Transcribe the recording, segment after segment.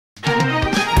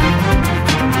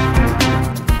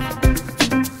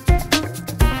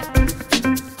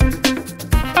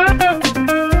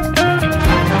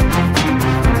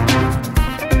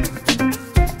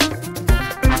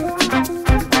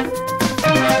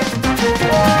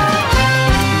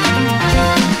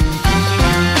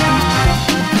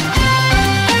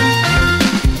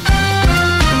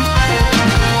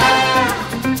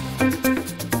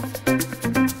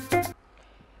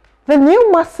The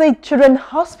new Massey Children's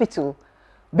Hospital,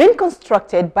 being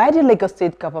constructed by the Lagos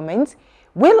State government,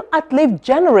 will outlive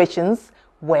generations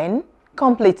when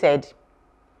completed.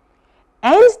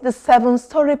 And the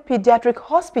 7-story pediatric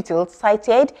hospital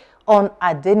sited on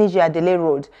Adeniji Adele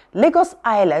Road, Lagos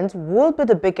Island, will be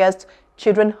the biggest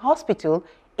children's hospital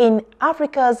in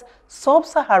Africa's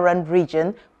sub-Saharan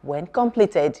region when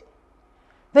completed.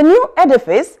 The new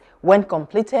edifice, when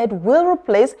completed, will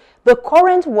replace the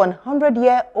current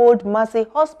 100-year-old Massey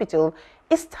Hospital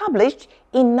established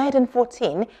in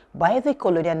 1914 by the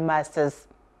colonial masters.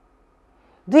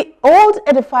 The old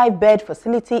 85-bed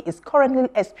facility is currently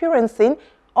experiencing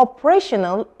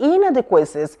operational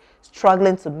inadequacies,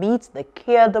 struggling to meet the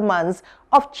care demands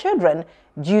of children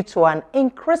due to an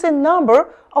increasing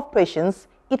number of patients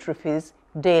it receives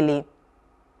daily.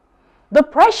 The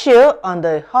pressure on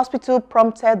the hospital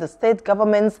prompted the state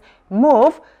government's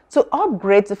move to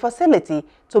upgrade the facility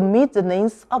to meet the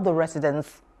needs of the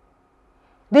residents.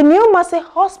 The new Massey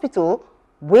Hospital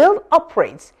will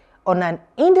operate on an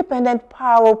independent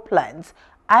power plant,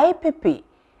 IPP,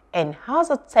 and has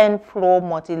a 10-floor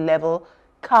multi-level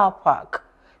car park.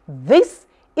 This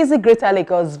is the Greater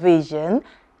Lagos vision.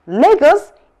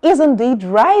 Lagos is indeed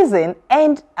rising,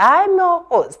 and I'm your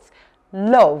host,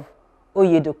 Love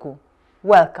Oyedoku.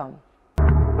 Welcome.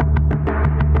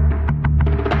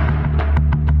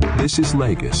 This is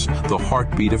Lagos, the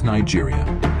heartbeat of Nigeria,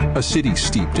 a city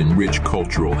steeped in rich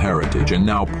cultural heritage and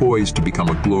now poised to become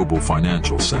a global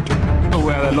financial center.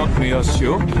 We're a lot mayor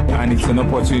show, and it's an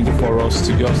opportunity for us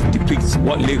to just depict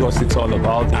what Lagos is all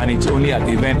about. And it's only at an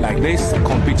event like this,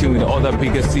 competing with other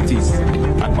bigger cities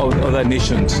and other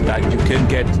nations, that you can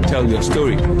get to tell your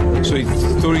story. So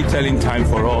it's storytelling time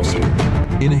for us.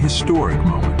 In a historic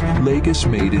moment, Lagos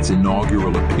made its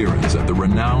inaugural appearance at the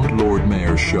renowned Lord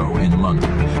Mayor's Show in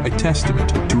London, a testament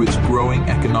to its growing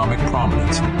economic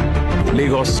prominence.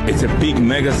 Lagos is a big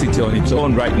mega city on its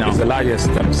own right now. It's the largest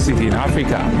city in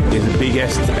Africa. It's the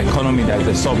biggest economy that is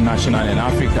a sub-national in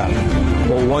Africa.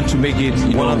 But we want to make it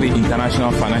one of the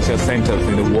international financial centers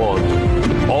in the world.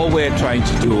 All we're trying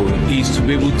to do is to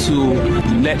be able to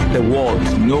let the world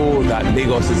know that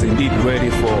Lagos is indeed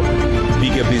ready for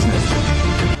bigger business.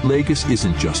 Lagos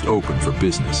isn't just open for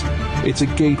business. It's a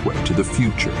gateway to the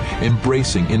future,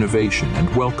 embracing innovation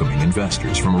and welcoming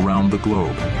investors from around the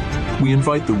globe. We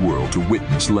invite the world to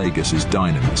witness Lagos's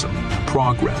dynamism,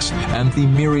 progress, and the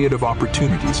myriad of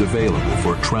opportunities available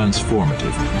for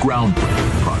transformative,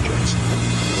 groundbreaking projects.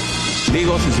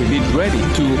 Lagos is indeed ready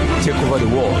to take over the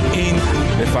world in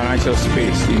the financial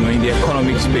space, in the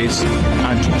economic space,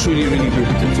 and to truly really be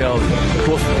able to tell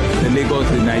both the Lagos,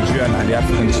 the Nigerian, and the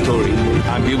African story,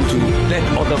 and be able to let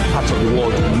other parts of the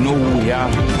world know who we are,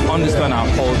 understand our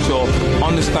culture,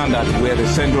 understand that we're the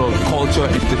center of culture,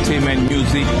 entertainment,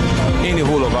 music in the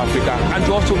whole of Africa, and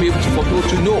to also be able for people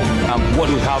to know what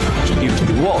we have to give to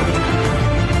the world.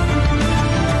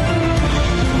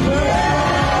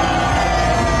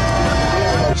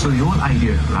 So the whole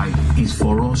idea, right, is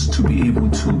for us to be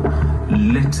able to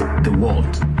let the world,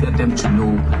 get them to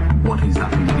know what is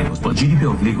happening in Lagos. But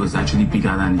GDP of Lagos is actually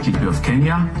bigger than the GDP of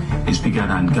Kenya, it's bigger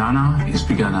than Ghana, it's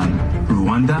bigger than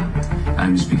Rwanda,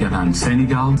 and it's bigger than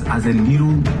Senegal. As a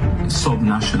little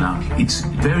sub-national, it's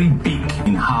very big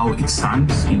in how it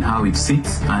stands, in how it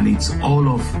sits, and it's all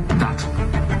of that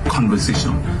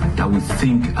conversation that we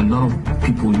think a lot of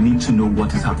people need to know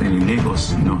what is happening in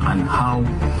Lagos, and how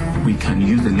we can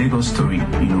use the Lagos story,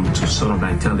 to sort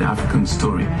of tell the African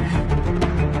story.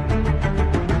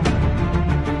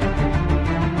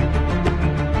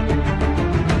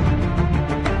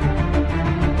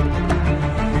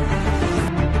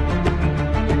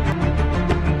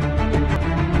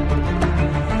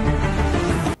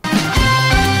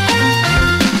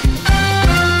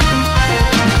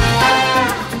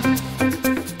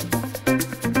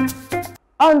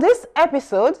 On this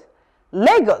episode,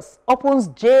 Lagos opens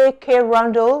J.K.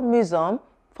 Randle Museum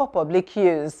for public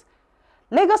use.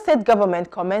 Lagos State Government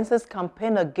commences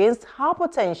campaign against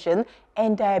hypertension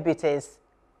and diabetes.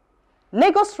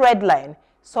 Lagos Red Line,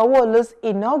 sanwo-olu's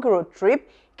inaugural trip,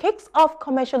 kicks off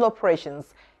commercial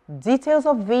operations. Details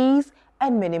of these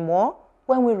and many more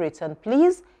when we return.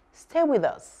 Please stay with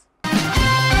us.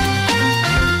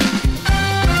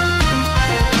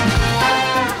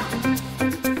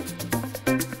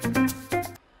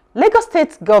 Lagos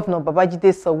State Governor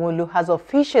Babajide sanwo-olu has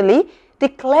officially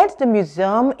declared the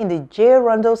museum in the J.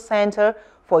 Randle Center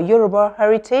for Yoruba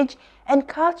Heritage and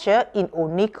Culture in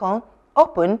Onikan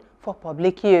open for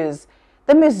public use.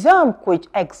 The museum, which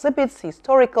exhibits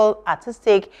historical,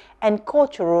 artistic, and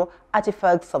cultural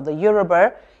artifacts of the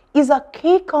Yoruba, is a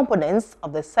key component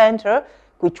of the center,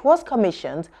 which was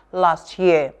commissioned last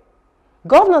year.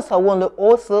 Governor Sanwo-olu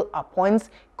also appoints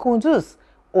Kunduz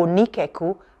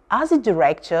Onikan as the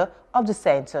director of the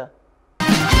center.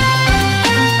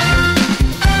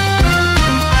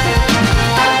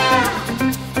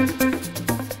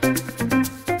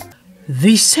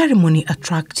 The ceremony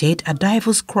attracted a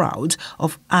diverse crowd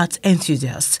of art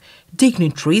enthusiasts,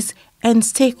 dignitaries, and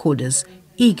stakeholders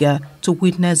eager to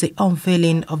witness the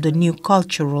unveiling of the new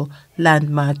cultural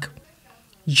landmark.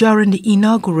 During the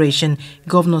inauguration,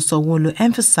 Governor Sanwo-olu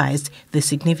emphasized the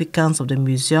significance of the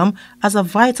museum as a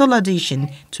vital addition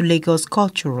to Lagos'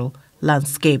 cultural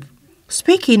landscape.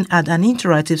 Speaking at an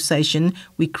interactive session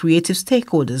with creative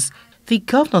stakeholders, the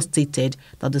governor stated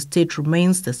that the state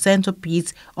remains the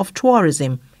centerpiece of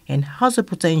tourism and has the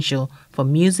potential for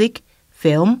music,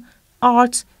 film,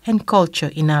 art, and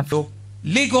culture in Africa.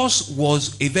 Lagos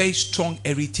was a very strong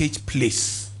heritage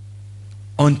place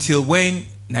until when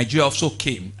Nigeria also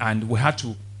came and we had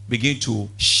to begin to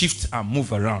shift and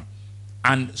move around.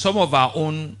 And some of our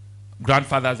own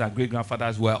grandfathers and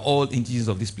great-grandfathers were all indigenous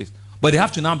of this place. But they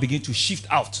have to now begin to shift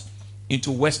out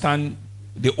into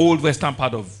the old western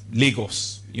part of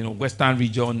Lagos, western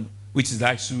region, which is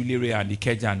like Surulere and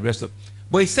Ikeja and rest of.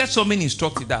 But he said something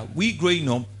instructive that we growing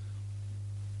up,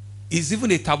 is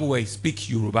even a taboo where you speak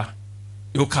Yoruba.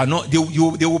 You cannot, they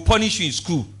will punish you in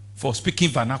school for speaking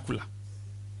vernacular.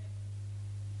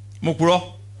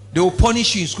 Mokuro, they will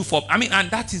punish you in school for, and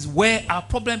that is where our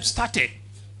problem started.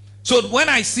 So when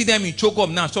I see them in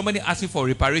Chokom now, somebody asking for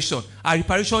reparation, our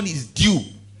reparation is due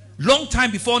long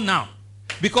time before now.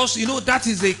 Because, that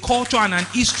is a culture and an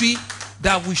history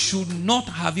that we should not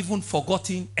have even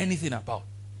forgotten anything about.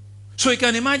 So you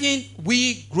can imagine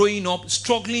we growing up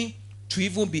struggling to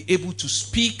even be able to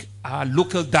speak our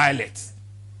local dialects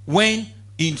when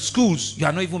in schools you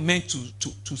are not even meant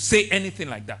to say anything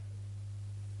like that.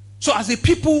 So as a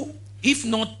people, if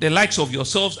not the likes of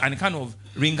yourselves and the kind of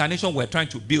reincarnation we're trying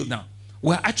to build now,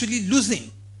 we're actually losing.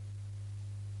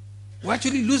 We're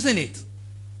actually losing it.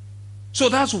 So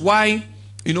that's why,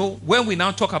 when we now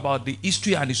talk about the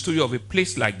history and the story of a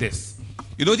place like this,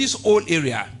 this whole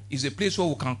area is a place where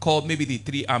we can call maybe the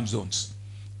 3 armed zones.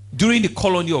 During the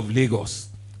colony of Lagos,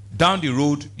 down the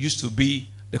road used to be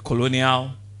the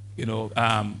colonial,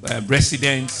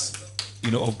 residence,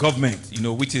 of government,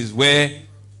 which is where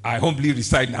I humbly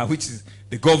reside now, which is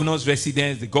the governor's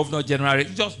residence, the governor general,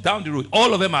 just down the road.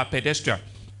 All of them are pedestrian.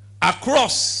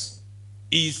 Across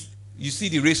is, you see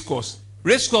the race course.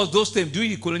 Race course, those times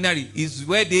during the colonial is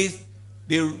where they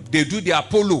do their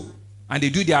polo and they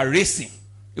do their racing.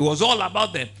 It was all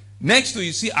about them. Next to,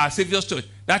 you see our Savior's Church.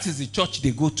 That is the church they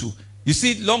go to. You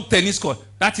see long tennis court.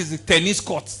 That is the tennis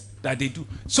court that they do.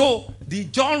 So the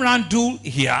John Randle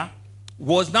here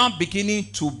was now beginning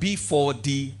to be for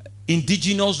the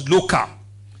indigenous local.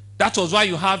 That was why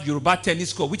you have Yoruba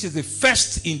Tennis Club, which is the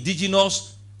first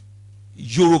indigenous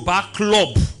Yoruba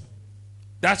club.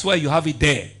 That's why you have it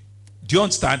there. Do you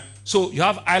understand? So you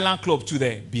have Island Club too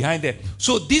there, behind there.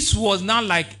 So this was now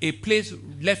like a place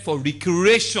left for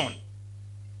recreation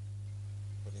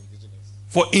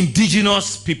for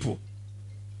indigenous people.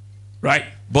 Right?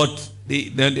 But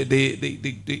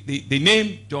the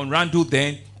name John Randle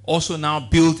then also now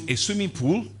built a swimming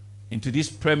pool into these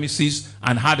premises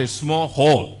and had a small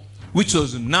hall, which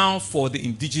was now for the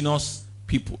indigenous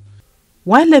people.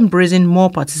 While embracing more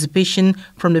participation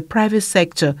from the private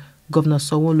sector, Governor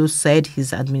Sanwo-olu said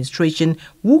his administration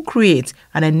will create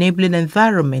an enabling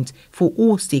environment for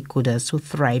all stakeholders to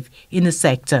thrive in the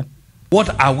sector.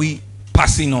 What are we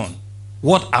passing on?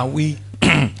 What are we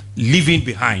leaving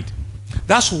behind?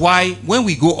 That's why when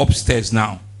we go upstairs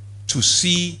now to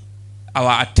see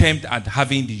our attempt at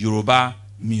having the Yoruba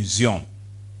Museum,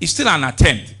 it's still an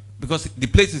attempt because the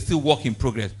place is still work in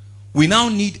progress. We now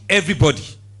need everybody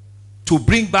to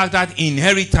bring back that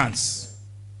inheritance.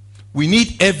 We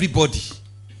need everybody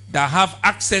that have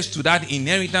access to that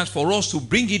inheritance for us to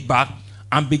bring it back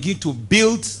and begin to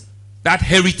build that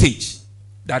heritage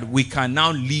that we can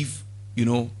now leave,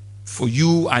 for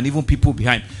you and even people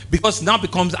behind. Because now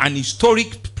becomes an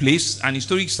historic place, an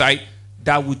historic site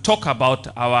that will talk about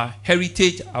our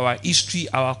heritage, our history,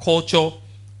 our culture.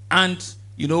 And,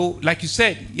 like you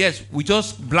said, yes, we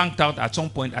just blanked out at some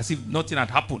point as if nothing had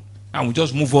happened. And we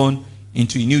just move on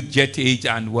into a new jet age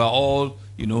and we're all,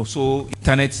 so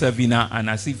internet savvy now, and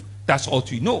as if that's all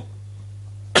we know.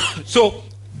 So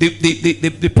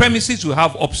the premises we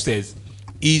have upstairs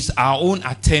is our own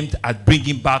attempt at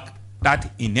bringing back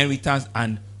that inheritance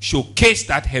and showcase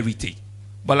that heritage.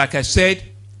 But like I said,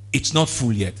 it's not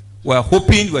full yet. We're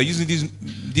hoping, we're using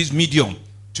this medium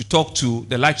to talk to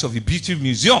the likes of the British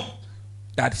Museum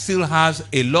that still has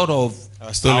a lot of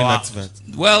Stolen artifacts.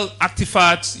 Well,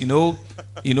 artifacts, be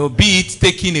it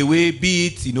taken away, be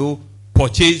it,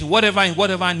 purchased, whatever, in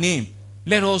whatever name.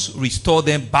 Let us restore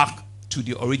them back to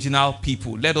the original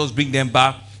people. Let us bring them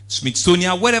back,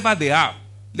 Smithsonian, wherever they are.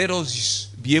 Let us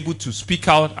be able to speak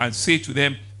out and say to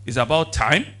them, it's about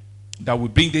time that we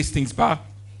bring these things back.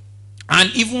 And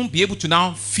even be able to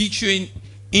now feature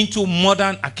into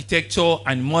modern architecture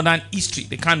and modern history,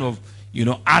 the kind of,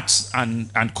 arts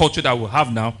and culture that we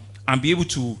have now, and be able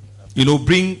to,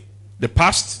 bring the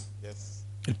past, yes,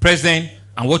 the present,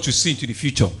 and what you see into the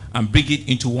future, and bring it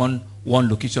into one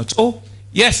location. So,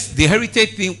 yes, the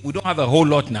heritage thing, we don't have a whole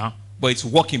lot now, but it's a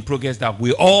work in progress that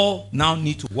we all now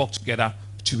need to work together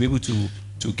to be able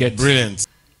to get. Brilliant.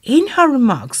 In her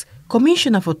remarks,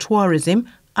 Commissioner for Tourism,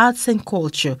 Arts and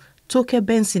Culture, Toke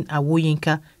Benson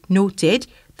Awoyinka, noted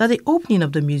that the opening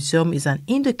of the museum is an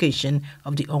indication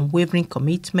of the unwavering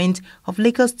commitment of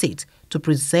Lagos State to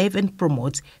preserve and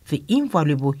promote the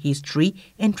invaluable history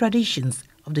and traditions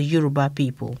of the Yoruba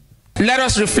people. Let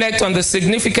us reflect on the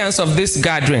significance of this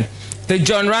gathering. The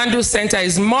John Randle Center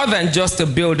is more than just a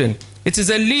building. It is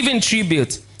a living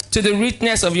tribute to the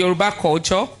richness of Yoruba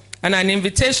culture and an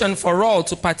invitation for all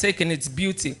to partake in its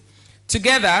beauty.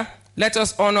 Together, let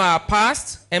us honor our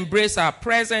past, embrace our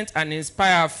present, and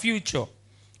inspire our future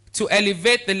to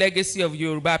elevate the legacy of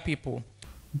Yoruba people.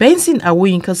 Benson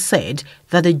Awoyinka said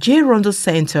that the J. Randle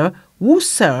Center will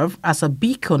serve as a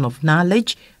beacon of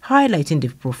knowledge, highlighting the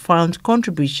profound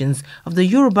contributions of the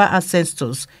Yoruba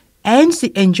ancestors and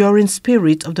the enduring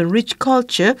spirit of the rich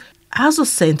culture, as the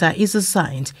center is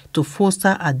designed to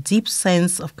foster a deep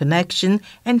sense of connection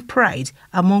and pride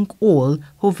among all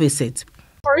who visit.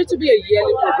 For it to be a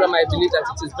yearly program, I believe that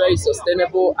it is very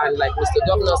sustainable, and like Mr.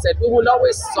 Governor said, we will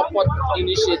always support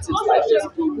initiatives like this,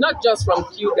 not just from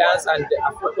Q Dance and the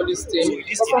Afropolis team,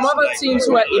 but from other teams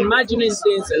who are imagining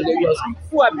things in Lagos,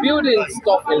 who are building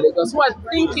stuff in Lagos, who are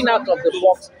thinking out of the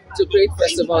box to create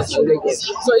festivals in Lagos.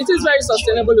 So it is very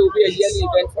sustainable. It will be a yearly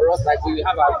event for us, like we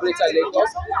have our Greater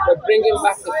Lagos. We're bringing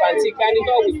back the Fanti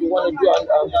Carnival, which we want to do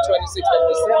on the 26th of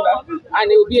December, and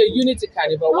it will be a Unity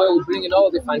Carnival where we bring in all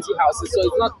the Fanti houses. So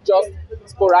it's not just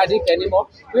sporadic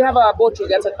anymore. We have our boat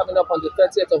regatta coming up on the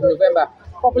 30th of November,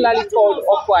 popularly called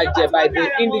Okwaje by the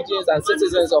indigenes and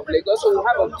citizens of Lagos. So we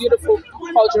have a beautiful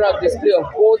cultural display of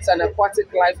boats and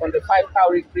aquatic life on the 5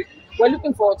 Cowrie Creek. We're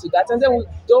looking forward to that. And then we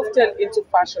dovetail into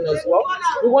fashion as well.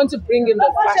 We want to bring in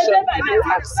the fashion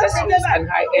people, accessories and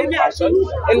high-end fashion.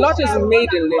 A lot is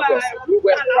made in Lagos.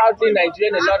 We're proudly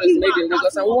Nigerian. A lot is made in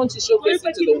Lagos. And we want to showcase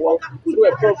it to the world through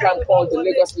a program called the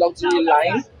Lagos Luxury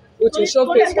Line, which will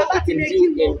showcase what we can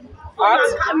do in art,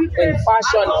 in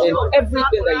fashion, in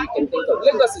everything that you can think of.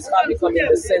 Lagos is now becoming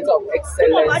the center of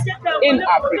excellence in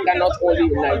Africa, not only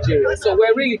in Nigeria. So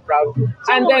we're really proud.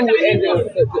 And then we end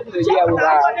the year with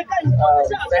our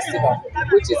festival,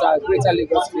 which is our Greater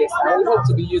Lagos Fiesta. And we hope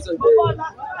to be using the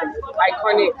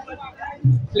iconic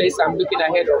place I'm looking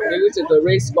ahead of me, which is the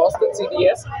race course, the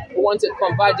TDS. We want a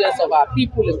convergence of our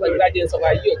people, a convergence of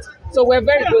our youth. So we're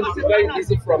going to be very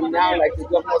busy from now, like the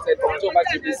governor said, October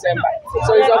to December.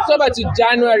 So it's October to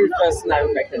January 1st now,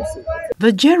 if I can see.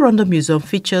 The J. Randle Museum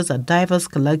features a diverse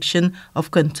collection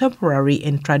of contemporary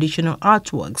and traditional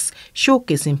artworks,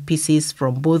 showcasing pieces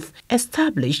from both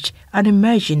established and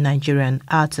emerging Nigerian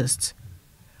artists.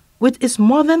 With its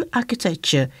modern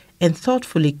architecture and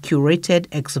thoughtfully curated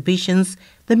exhibitions,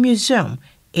 the museum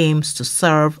aims to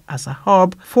serve as a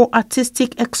hub for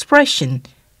artistic expression,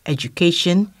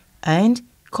 education, and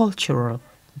cultural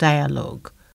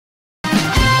dialogue.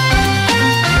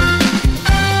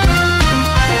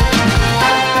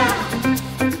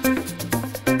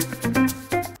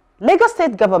 Lagos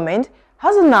State government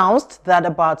has announced that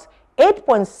about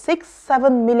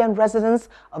 8.67 million residents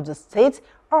of the state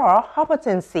are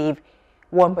hypertensive,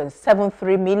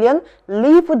 1.73 million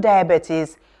live with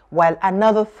diabetes, while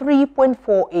another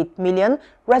 3.48 million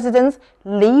residents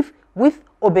live with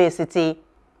obesity.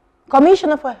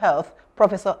 Commissioner for Health,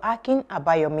 Professor Akin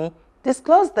Abayomi,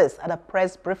 disclosed this at a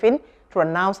press briefing to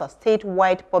announce a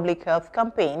statewide public health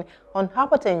campaign on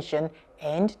hypertension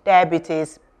and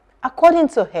diabetes. According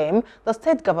to him, the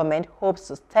state government hopes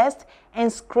to test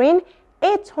and screen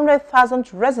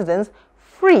 800,000 residents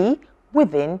free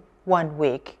within 1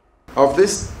 week. Of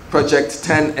this Project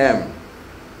 10M,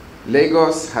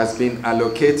 Lagos has been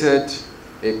allocated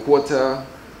a quota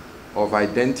of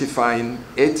identifying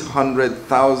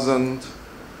 800,000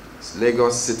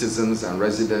 Lagos citizens and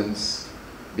residents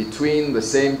between the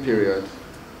same period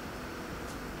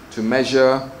to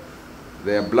measure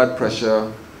their blood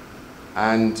pressure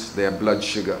and their blood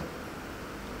sugar.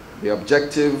 The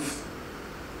objective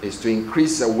is to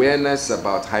increase awareness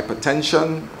about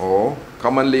hypertension, or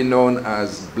commonly known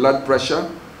as blood pressure,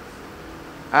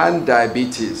 and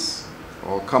diabetes,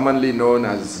 or commonly known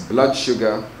as blood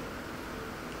sugar,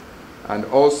 and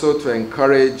also to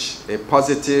encourage a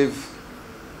positive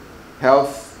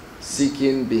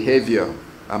health-seeking behavior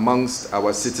amongst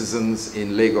our citizens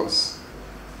in Lagos.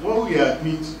 What we are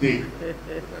doing today,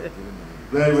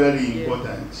 very, very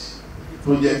important.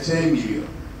 Project 10 million,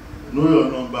 know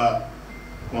your number,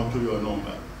 control your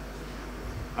number.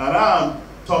 And I'm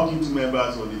talking to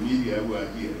members of the media who are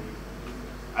here.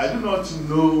 I do not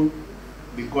know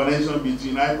the connection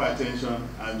between hypertension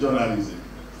and journalism.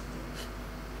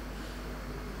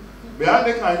 But how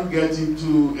can you get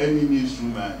into any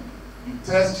newsroom and you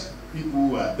test people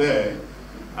who are there,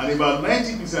 and about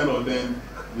 90% of them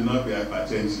will not be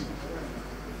hypertensive.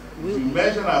 If you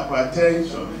measure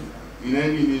hypertension in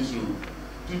any newsroom,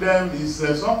 to them is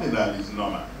something that is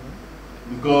normal,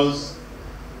 because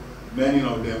many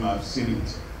of them have seen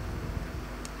it.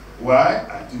 Why?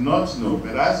 I do not know,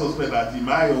 but I suspect that in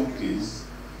my own case,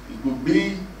 it could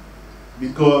be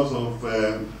because of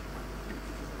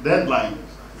deadlines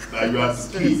that you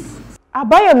have to keep.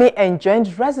 Abayomi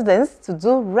enjoined residents to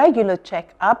do regular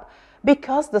check-up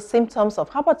because the symptoms of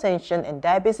hypertension and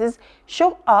diabetes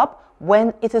show up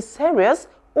when it is serious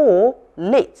or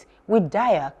late, with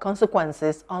dire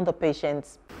consequences on the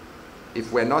patients.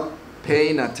 If we're not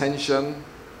paying attention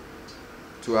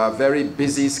to our very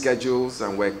busy schedules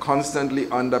and we're constantly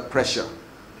under pressure,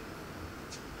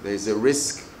 there is a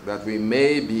risk that we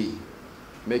may be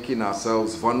making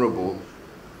ourselves vulnerable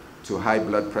to high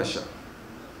blood pressure.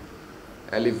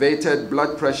 Elevated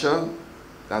blood pressure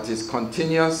that is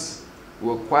continuous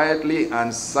will quietly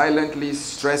and silently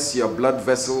stress your blood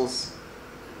vessels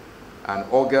and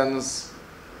organs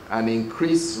and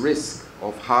increase risk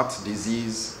of heart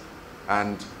disease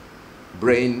and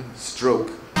brain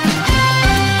stroke.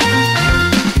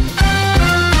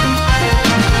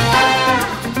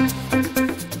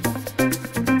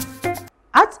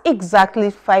 At exactly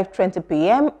 5:20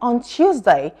 p.m. on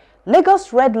Tuesday,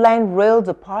 Lagos Red Line Rail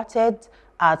departed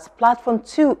at Platform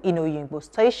 2 in Oyingbo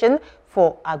Station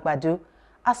for Agbadu,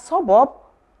 a suburb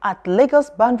at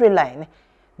Lagos boundary line.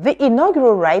 The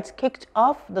inaugural ride kicked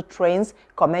off the train's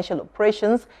commercial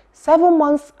operations 7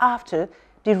 months after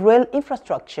the rail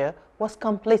infrastructure was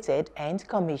completed and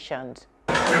commissioned.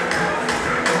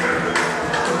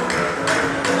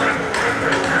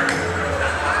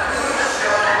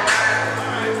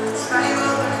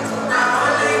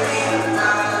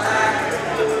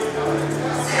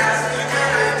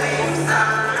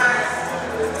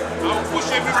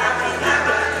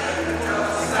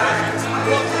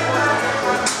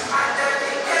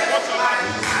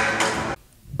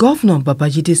 Governor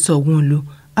Babajide sanwo-olu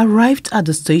arrived at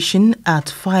the station at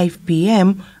 5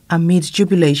 p.m. amid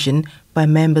jubilation by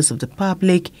members of the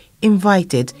public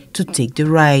invited to take the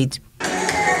ride.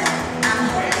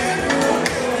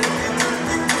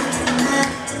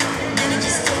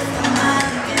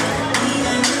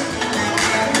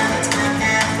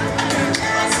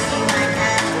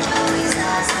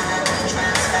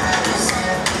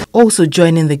 Also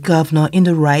joining the governor in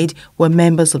the ride were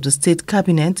members of the state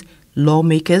cabinet,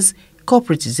 lawmakers,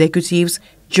 corporate executives,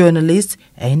 journalists,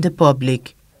 and the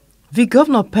public. The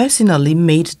governor personally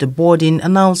made the boarding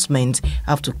announcement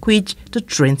after which the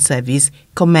train service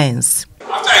commenced.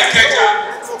 After Ikeja,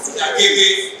 after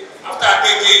Agege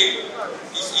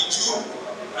is Iju,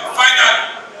 and finally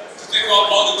to take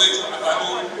off all the way to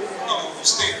Agbadu in Ogun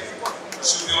State.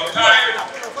 Should be on time,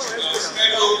 should be on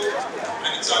schedule,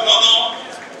 and it's an honor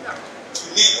to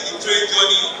lead the train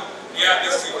journey here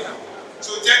this evening.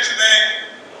 So gentlemen,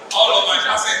 all of my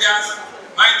passengers,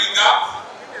 mind the gap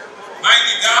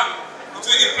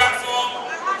between the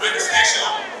platform and the station.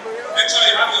 Make sure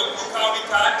you have your blue county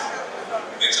card.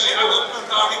 Make sure you have your blue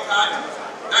county card.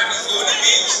 That is the only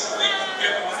means to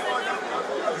get on.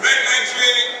 The red line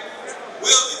train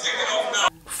will be taken off now.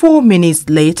 4 minutes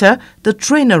later, the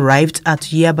train arrived at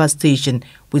Yaba station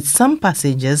with some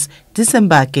passengers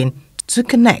disembarking to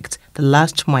connect the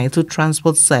last mile to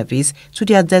transport service to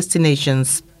their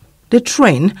destinations. The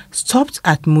train stopped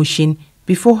at Mushin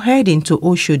before heading to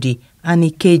Oshodi and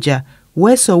Ikeja,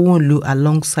 where sanwo-olu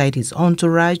alongside his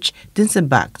entourage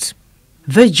disembarked.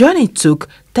 The journey took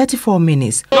 34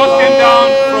 minutes. Just came down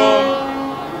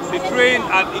from the train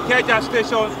at Ikeja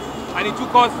station, and it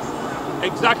took us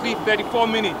exactly 34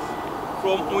 minutes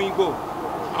from Oyingbo.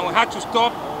 And we had to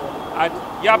stop at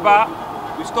Yaba,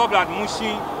 we stopped at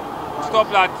Mushin, we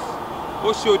stopped at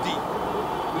Oshodi,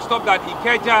 we stopped at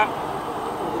Ikeja,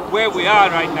 where we are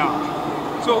right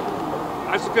now. So,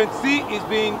 as you can see, it's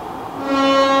been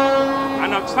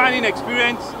An outstanding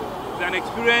experience. It's an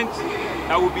experience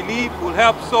that we believe will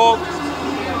help solve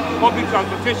public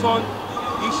transportation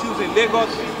issues in Lagos.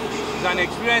 It's an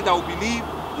experience that we believe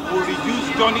will reduce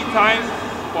journey time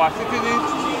for our citizens.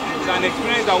 It's an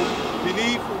experience that we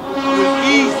believe will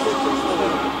ease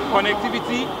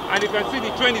connectivity. And you can see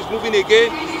the train is moving again.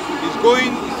 It's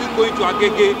still going to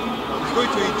Agege. It's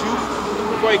going to Iju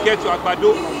before it gets to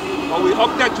Agbado. But we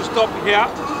opted to stop here.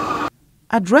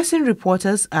 Addressing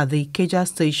reporters at the Ikeja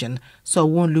station,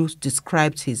 Sanwo-olu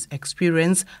described his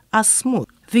experience as smooth.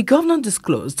 The governor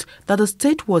disclosed that the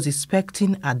state was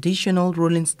expecting additional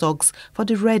rolling stocks for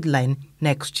the Red Line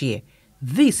next year.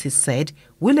 This, he said,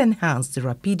 will enhance the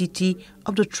rapidity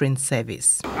of the train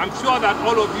service. I'm sure that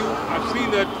all of you have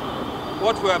seen that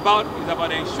what we're about is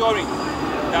about ensuring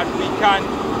that we can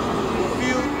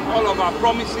fulfill all of our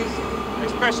promises,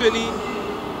 especially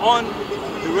on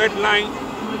the Red Line.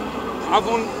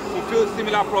 Haven't fulfilled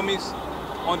similar promise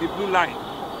on the Blue Line.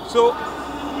 So,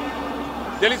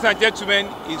 ladies and gentlemen,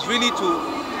 is really to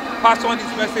pass on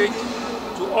this message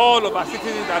to all of our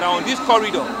citizens that are on this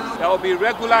corridor. There will be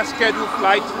regular scheduled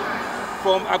flights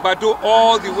from Agbado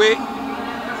all the way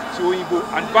to Oyinbo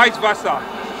and vice versa.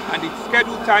 And the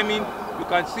scheduled timing you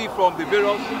can see from the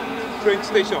various train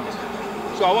stations.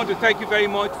 So I want to thank you very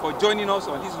much for joining us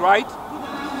on this ride.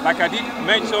 Like I did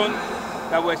mention,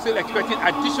 that we're still expecting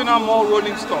additional more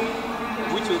rolling stock,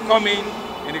 which will come in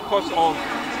the course of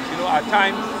our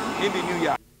time in the new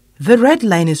year. The Red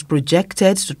Line is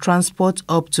projected to transport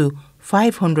up to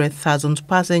 500,000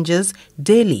 passengers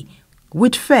daily,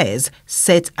 with fares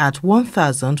set at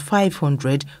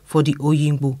 1,500 for the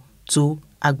Oyinbo to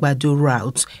Agbado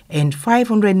route and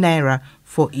 500 naira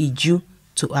for Iju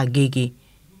to Agege.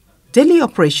 Daily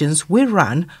operations will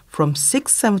run from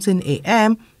 6:17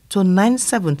 a.m. to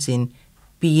 9:17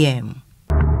 p.m.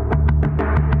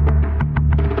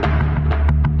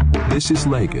 This is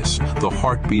Lagos, the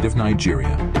heartbeat of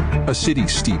Nigeria, a city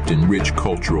steeped in rich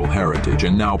cultural heritage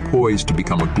and now poised to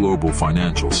become a global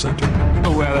financial center.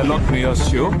 We're at a Lot Mayor's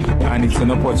show, and it's an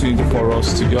opportunity for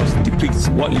us to just depict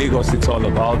what Lagos is all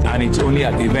about. And it's only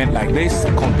at an event like this,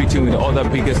 competing with other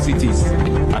bigger cities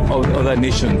and other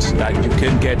nations, that you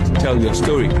can get to tell your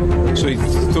story. So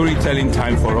it's storytelling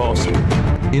time for us.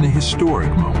 In a historic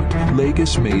moment,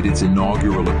 Lagos made its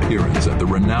inaugural appearance at the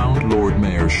renowned Lord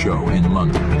Mayor's show in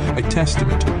London, a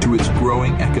testament to its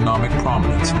growing economic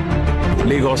prominence.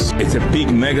 Lagos is a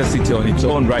big mega city on its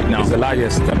own right now. It's the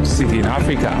largest city in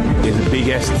Africa. It's the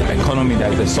biggest economy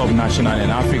that is a sub-national in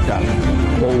Africa.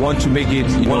 But we want to make it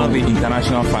one of the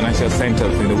international financial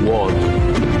centers in the world.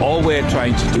 All we're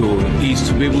trying to do is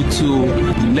to be able to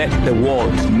let the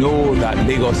world know that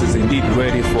Lagos is indeed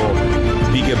ready for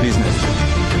bigger business.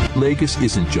 Lagos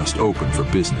isn't just open for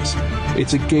business.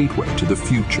 It's a gateway to the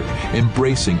future,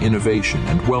 embracing innovation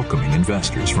and welcoming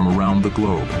investors from around the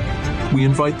globe. We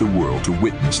invite the world to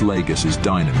witness Lagos's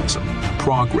dynamism,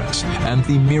 progress, and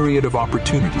the myriad of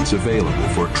opportunities available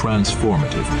for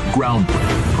transformative,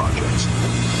 groundbreaking projects.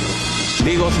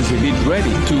 Lagos is indeed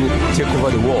ready to take over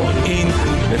the world in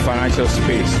the financial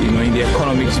space, in the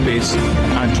economic space,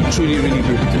 and to truly really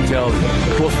be able to tell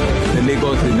both the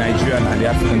Lagos, the Nigerian, and the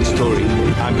African story,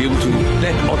 and be able to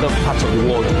let other parts of the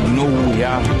world know who we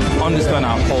are, understand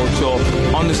our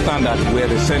culture, understand that we're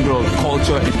the center of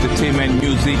culture, entertainment,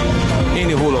 music in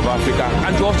the whole of Africa,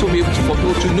 and to also be able for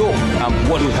people to know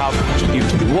what we have to give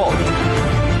to the world.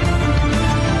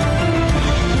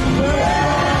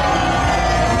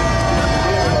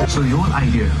 So the whole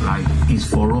idea, right, is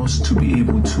for us to be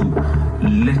able to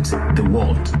let the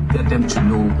world, get them to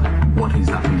know what is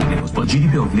happening in Lagos. But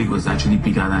GDP of Lagos is actually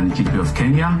bigger than the GDP of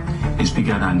Kenya, it's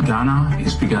bigger than Ghana,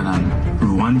 it's bigger than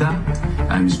Rwanda,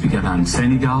 and it's bigger than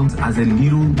Senegal. As a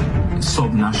little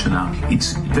sub-national,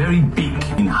 it's very big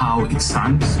in how it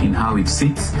stands, in how it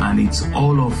sits, and it's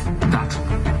all of that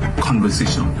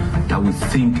conversation that we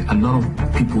think a lot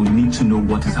of people need to know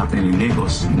what is happening in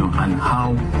Lagos, and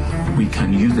how we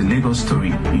can use the Lagos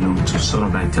story, to sort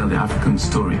of tell the African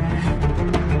story.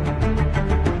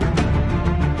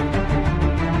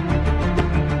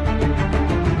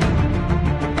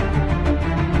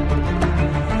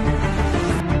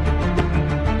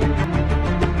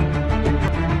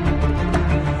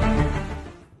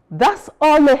 That's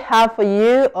all I have for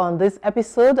you on this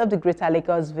episode of the Greater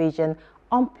Lagos Vision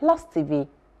on Plus TV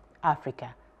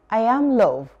Africa. I am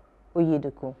Love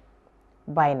Oyedeku.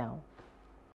 Bye now.